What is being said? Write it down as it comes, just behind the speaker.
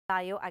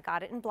value. I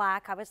got it in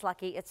black. I was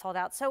lucky. It sold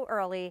out so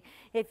early.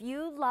 If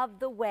you love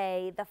the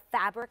way the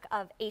fabric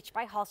of H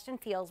by Halston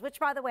feels, which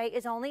by the way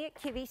is only at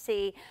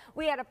QVC,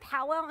 we had a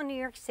powwow in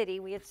New York City.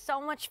 We had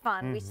so much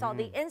fun. We saw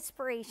the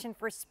inspiration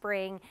for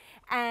spring,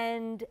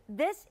 and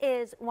this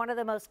is one of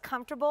the most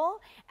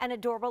comfortable and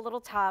adorable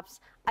little tops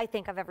I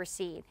think I've ever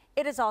seen.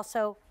 It is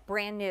also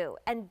brand new,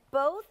 and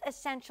both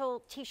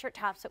essential t-shirt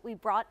tops that we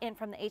brought in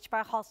from the H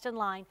by Halston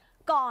line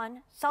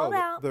gone, sold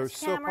out. They're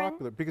so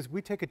popular because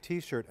we take a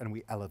t-shirt and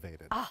we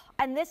elevate it. Oh,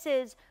 and this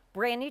is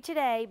brand new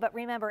today, but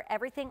remember,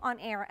 everything on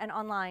air and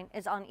online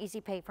is on Easy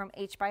Pay from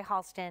H by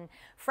Halston.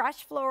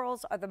 Fresh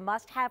florals are the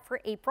must-have for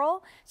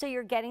April, so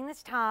you're getting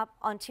this top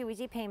on 2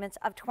 easy payments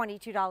of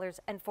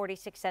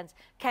 $22.46.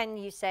 Can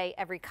you say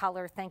every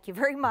color? Thank you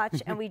very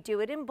much. And we do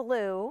it in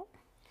blue.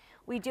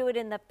 We do it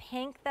in the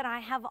pink that I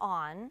have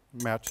on.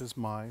 Matches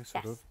my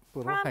sort of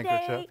little Prom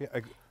handkerchief.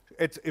 date.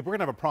 Yeah, we're going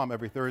to have a prom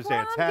every Thursday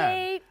Prom at 10.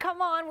 date.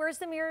 Come on, where's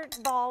the mirrored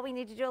ball? We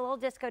need to do a little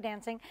disco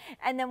dancing.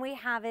 And then we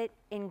have it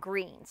in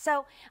green.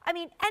 So, I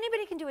mean,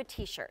 anybody can do a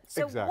t-shirt.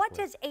 So what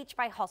does H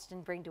by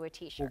Halston bring to a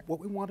t-shirt? Well, what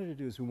we wanted to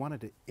do is we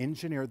wanted to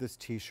engineer this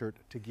t-shirt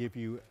to give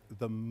you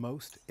the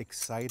most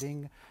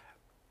exciting,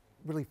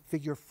 really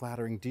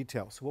figure-flattering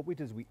detail. So what we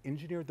did is we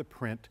engineered the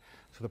print.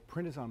 So the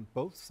print is on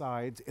both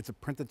sides. It's a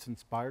print that's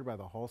inspired by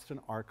the Halston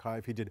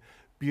archive. He did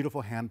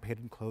beautiful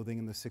hand-painted clothing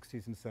in the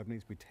 60s and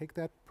 70s. We take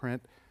that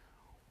print,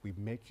 we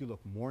make you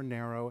look more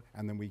narrow,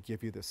 and then we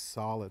give you this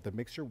solid that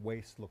makes your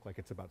waist look like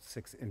it's about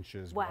 6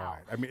 inches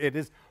wide. I mean, it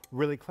is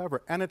really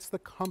clever. And it's the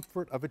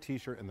comfort of a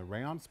t-shirt in the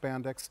rayon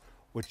spandex,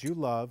 which you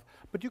love,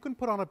 but you can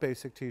put on a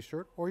basic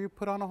t-shirt or you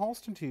put on a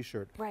Halston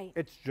t-shirt. Right.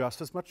 It's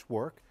just as much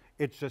work.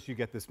 It's just you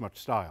get this much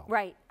style.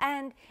 Right,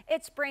 and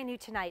it's brand new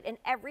tonight, and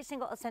every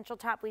single essential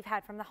top we've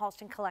had from the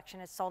Halston collection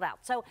is sold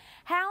out. So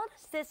how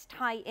does this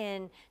tie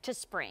in to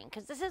spring?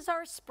 Because this is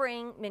our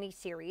spring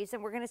mini-series,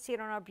 and we're going to see it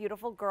on our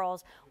beautiful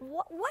girls.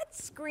 What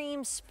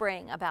screams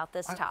spring about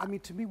this top? I mean,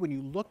 to me, when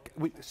you look,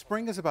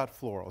 spring is about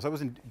florals. I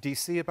was in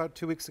D.C. about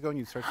 2 weeks ago, and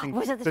you start seeing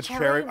the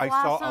cherry blossoms?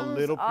 I saw a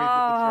little preview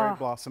of the cherry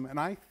blossom, and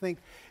I think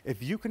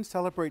if you can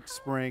celebrate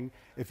spring,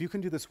 if you can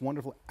do this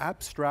wonderful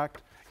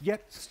abstract,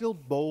 yet still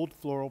bold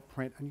floral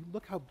print, and you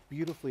look how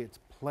beautifully it's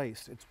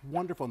placed. It's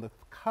wonderful, and the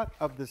cut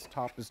of this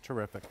top is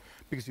terrific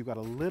because you've got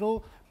a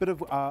little bit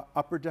of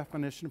upper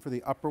definition for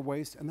the upper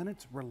waist, and then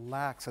it's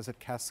relaxed as it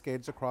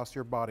cascades across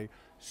your body.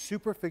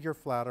 Super figure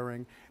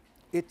flattering.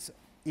 It's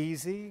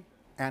easy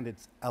and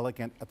it's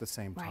elegant at the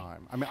same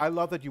time. I mean, I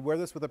love that you wear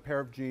this with a pair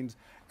of jeans,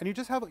 and you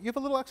have a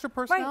little extra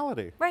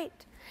personality. Right.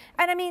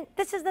 And I mean,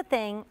 this is the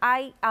thing.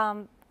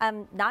 I'm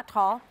not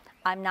tall.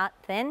 I'm not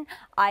thin.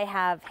 I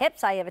have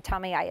hips, I have a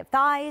tummy, I have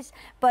thighs,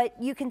 but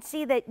you can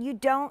see that you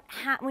don't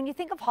have, when you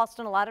think of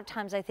Halston, a lot of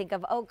times I think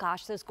of, oh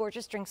gosh, those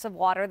gorgeous drinks of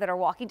water that are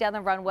walking down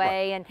the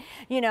runway and,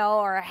 you know,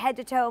 or head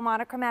to toe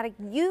monochromatic.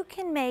 You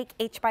can make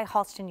H by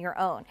Halston your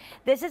own.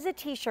 This is a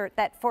t-shirt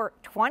that for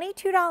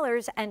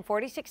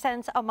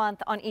 $22.46 a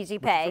month on Easy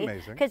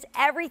Pay, because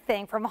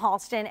everything from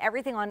Halston,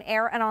 everything on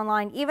air and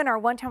online, even our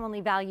one-time only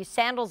value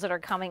sandals that are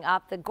coming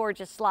up, the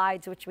gorgeous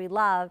slides, which we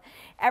love,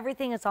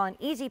 everything is on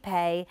Easy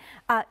Pay.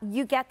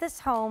 You get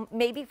this home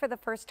maybe for the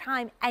first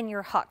time and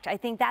you're hooked. I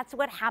think that's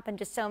what happened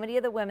to so many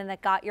of the women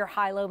that got your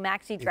high-low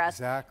maxi dress.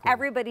 Exactly.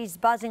 Everybody's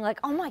buzzing like,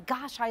 oh my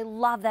gosh, I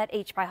love that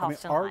H by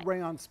Halston our line.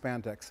 rayon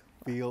spandex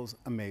feels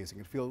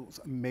amazing. It feels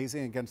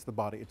amazing against the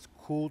body. It's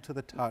cool to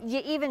the touch. You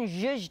even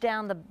zhuzh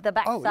down the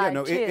back side,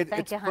 too.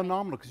 It's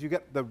phenomenal because you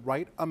get the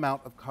right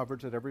amount of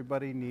coverage that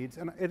everybody needs.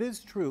 And it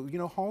is true, you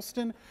know,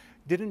 Halston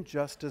didn't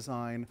just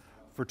design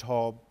for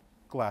tall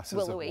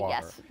glasses of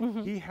water.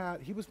 Yes.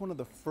 He was one of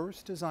the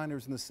first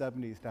designers in the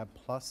 70s to have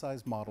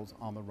plus-size models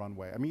on the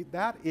runway. I mean,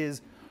 that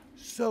is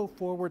so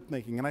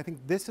forward-thinking, and I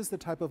think this is the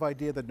type of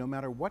idea that no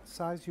matter what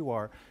size you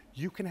are,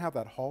 you can have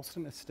that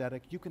Halston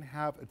aesthetic, you can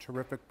have a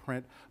terrific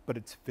print, but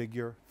it's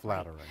figure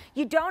flattering.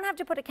 You don't have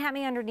to put a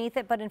cami underneath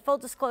it, but in full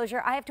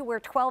disclosure, I have to wear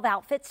 12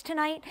 outfits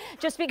tonight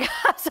just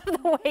because of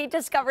the way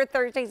Discover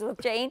Thursdays with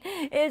Jane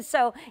is.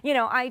 So, you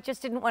know, I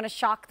just didn't want to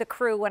shock the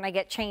crew when I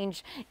get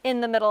changed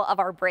in the middle of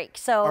our break.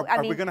 So,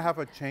 are we going to have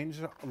a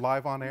change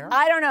live on air?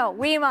 I don't know.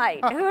 We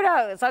might. Who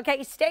knows?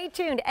 Okay, stay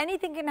tuned.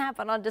 Anything can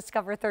happen on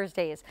Discover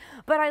Thursdays.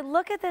 But I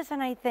look at this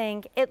and I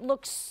think it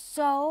looks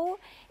so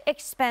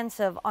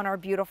expensive on our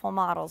beautiful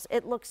models.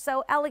 It looks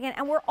so elegant,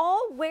 and we're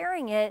all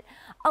wearing it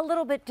a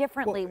little bit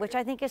differently, which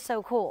I think is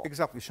so cool.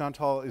 Exactly.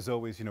 Chantal is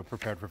always, you know,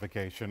 prepared for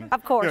vacation.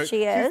 Of course,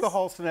 she is. She's the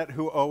Halstonette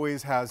who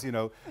always has, you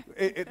know,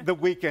 the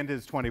weekend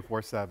is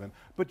 24/7.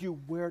 But you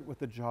wear it with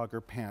the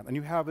jogger pant, and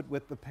you have it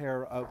with the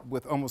pair of,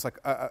 with almost like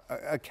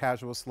a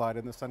casual slide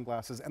and the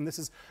sunglasses, and this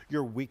is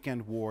your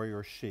weekend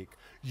warrior chic.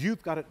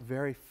 You've got it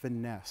very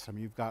finesse. I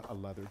mean, you've got a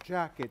leather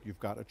jacket, you've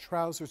got a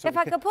trouser. So if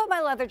I could put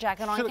my leather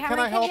jacket on,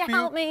 Cameron, can you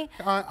help me?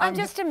 I'm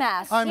just a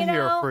mess. I'm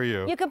here for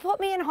you. You can put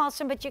me in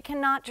Halston, but you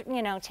cannot,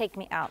 you know, take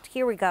me out.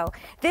 Here we go.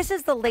 This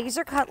is the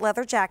laser cut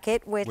leather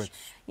jacket, which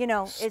you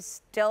know, is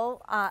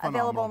still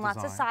available in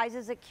lots of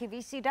sizes at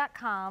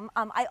QVC.com.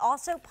 I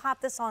also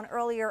popped this on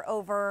earlier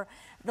over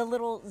the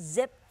little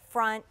zip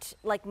front,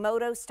 like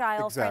moto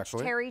style French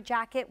Exactly. terry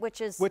jacket,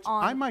 which is Which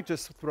on. I might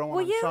just throw Will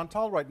on you?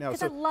 Chantal right now.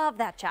 Because I love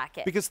that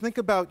jacket. Because think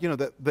about, you know,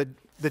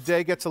 the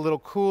day gets a little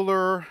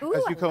cooler Ooh,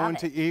 as I you go love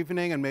into it.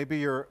 evening, and maybe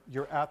you're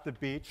at the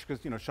beach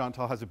because, you know,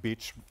 Chantal has a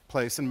beach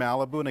place in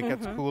Malibu, and it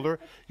gets cooler.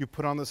 You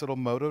put on this little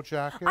moto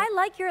jacket. I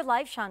like your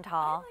life,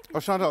 Chantal. Oh,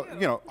 Chantal,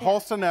 you know,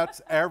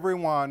 Halstonettes,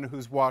 everyone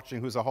who's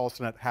watching who's a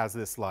Halstonette has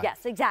this life.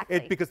 Yes,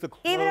 exactly. Because the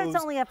clothes, even if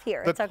it's only up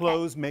here, the it's okay.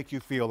 clothes make you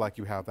feel like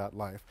you have that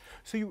life.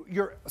 So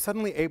you're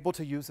suddenly able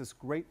to use this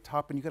great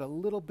top, and you get a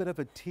little bit of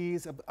a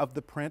tease of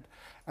the print.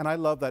 And I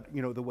love that,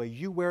 you know, the way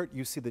you wear it,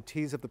 you see the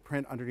tease of the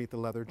print underneath the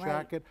leather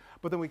jacket.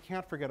 But then we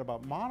can't forget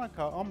about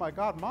Monica. Oh my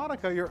God,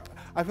 Monica,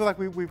 I feel like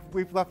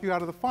we've left you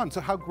out of the fun. So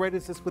how great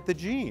is this with the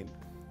jean?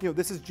 You know,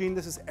 this is jean,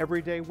 this is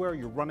everyday wear.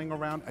 You're running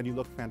around and you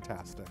look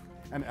fantastic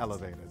and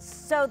elevated.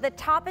 So the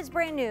top is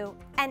brand new,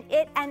 and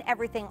it and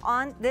everything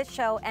on this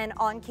show and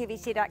on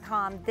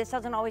QVC.com, this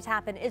doesn't always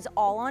happen, is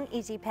all on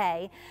Easy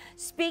Pay.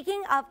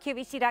 Speaking of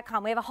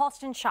QVC.com, we have a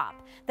Halston shop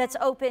that's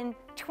open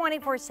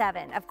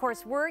 24/7. Of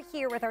course, we're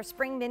here with our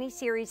spring mini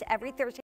series every Thursday.